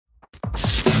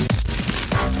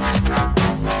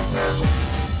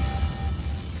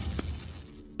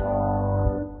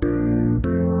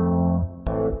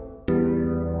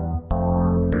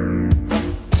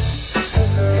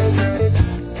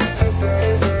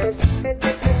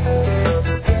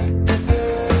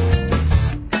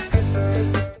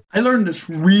learned this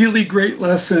really great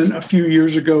lesson a few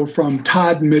years ago from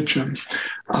Todd Mitchum,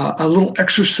 a little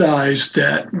exercise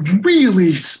that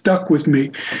really stuck with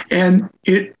me. And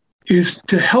it is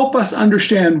to help us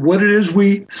understand what it is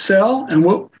we sell and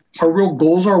what our real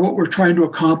goals are, what we're trying to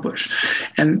accomplish.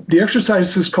 And the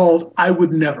exercise is called I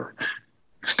Would Never.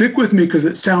 Stick with me because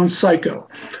it sounds psycho.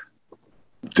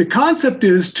 The concept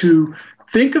is to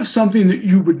think of something that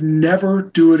you would never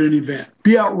do at an event.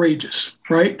 Be outrageous,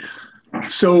 right?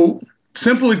 So,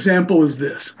 simple example is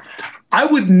this. I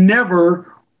would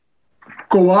never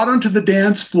go out onto the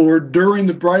dance floor during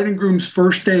the bride and groom's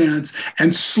first dance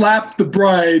and slap the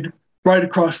bride right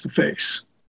across the face.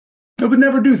 I would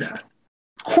never do that.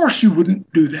 Of course you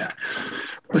wouldn't do that.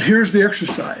 But here's the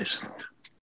exercise.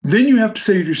 Then you have to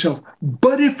say to yourself,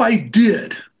 but if I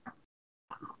did,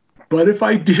 what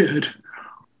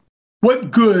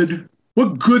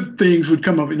good things would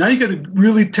come of it? Now you got to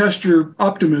really test your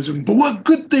optimism, but what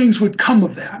good things would come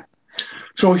of that?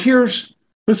 So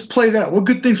let's play that out. What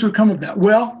good things would come of that?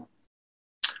 Well,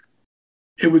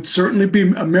 it would certainly be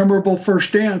a memorable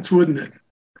first dance, wouldn't it?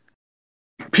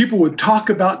 People would talk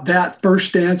about that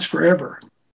first dance forever.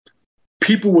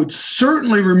 People would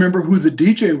certainly remember who the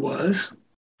DJ was.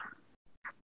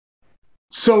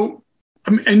 So,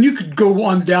 and you could go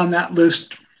on down that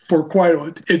list for quite a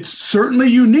while. It's certainly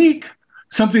unique,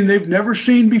 something they've never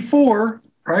seen before,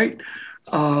 right?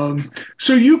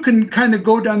 So you can kind of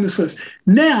go down this list.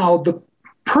 Now, the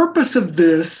purpose of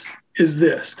this is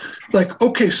this. Like,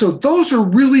 okay, so those are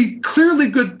really clearly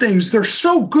good things. They're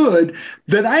so good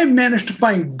that I managed to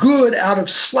find good out of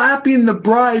slapping the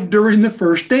bride during the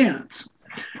first dance.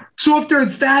 So if they're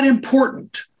that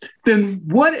important, then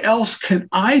what else can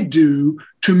I do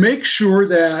to make sure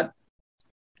that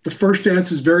the first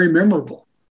dance is very memorable,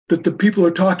 that the people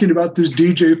are talking about this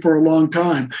DJ for a long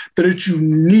time, that it's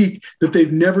unique, that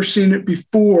they've never seen it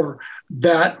before,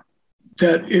 that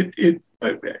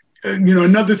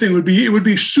another thing would be, it would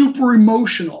be super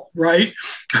emotional, right?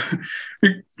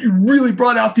 It really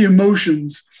brought out the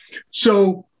emotions.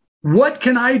 So what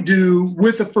can I do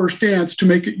with a first dance to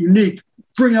make it unique,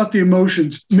 bring out the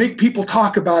emotions, make people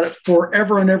talk about it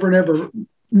forever and ever and ever,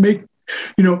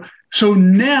 so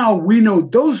now we know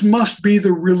those must be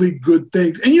the really good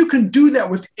things. And you can do that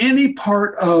with any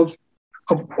part of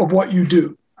what you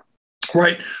do,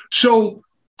 right? So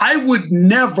I would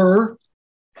never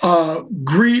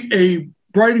greet a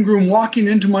bride and groom walking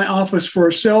into my office for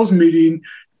a sales meeting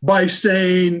by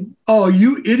saying, oh,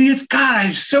 you idiots, God,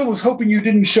 I so was hoping you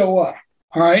didn't show up,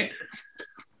 all right?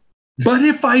 But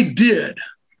if I did,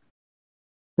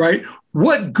 right,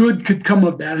 what good could come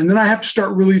of that? And then I have to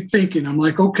start really thinking. I'm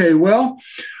like, okay, well,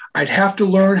 I'd have to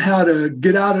learn how to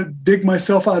dig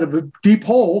myself out of a deep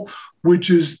hole, which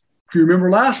is, if you remember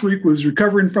last week, was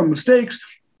recovering from mistakes.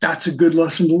 That's a good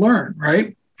lesson to learn,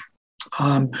 right?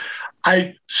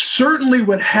 I certainly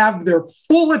would have their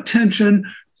full attention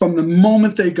from the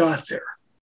moment they got there.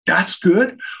 That's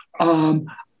good.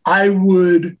 I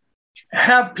would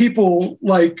have people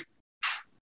like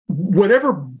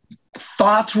whatever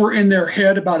thoughts were in their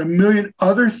head about a million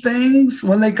other things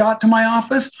when they got to my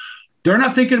office. They're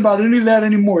not thinking about any of that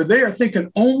anymore. They are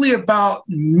thinking only about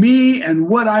me and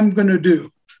what I'm going to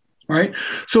do, right?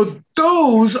 So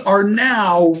those are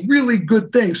now really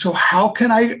good things. So how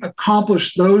can I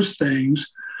accomplish those things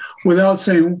without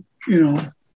saying,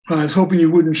 I was hoping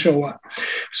you wouldn't show up?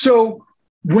 So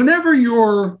whenever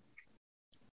you're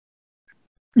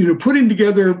putting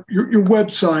together your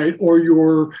website or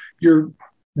you're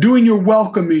doing your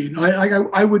welcoming,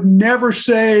 I would never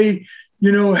say,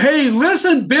 hey,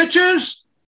 listen, bitches,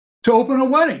 to open a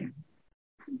wedding.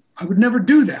 I would never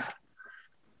do that.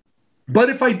 But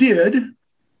if I did,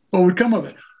 what would come of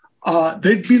it?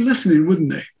 They'd be listening,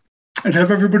 wouldn't they? And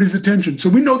have everybody's attention. So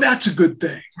we know that's a good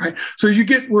thing, right? So you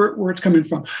get where it's coming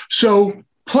from. So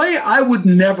play I would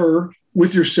never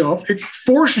with yourself. It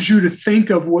forces you to think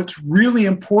of what's really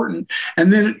important.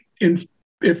 And then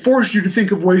it forces you to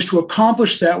think of ways to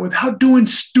accomplish that without doing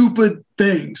stupid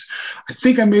things. I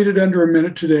think I made it under a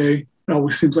minute today. It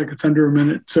always seems like it's under a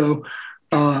minute. So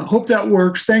hope that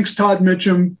works. Thanks, Todd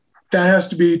Mitchum. That has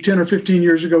to be 10 or 15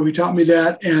 years ago. He taught me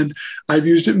that, and I've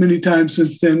used it many times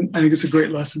since then. I think it's a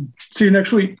great lesson. See you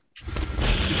next week.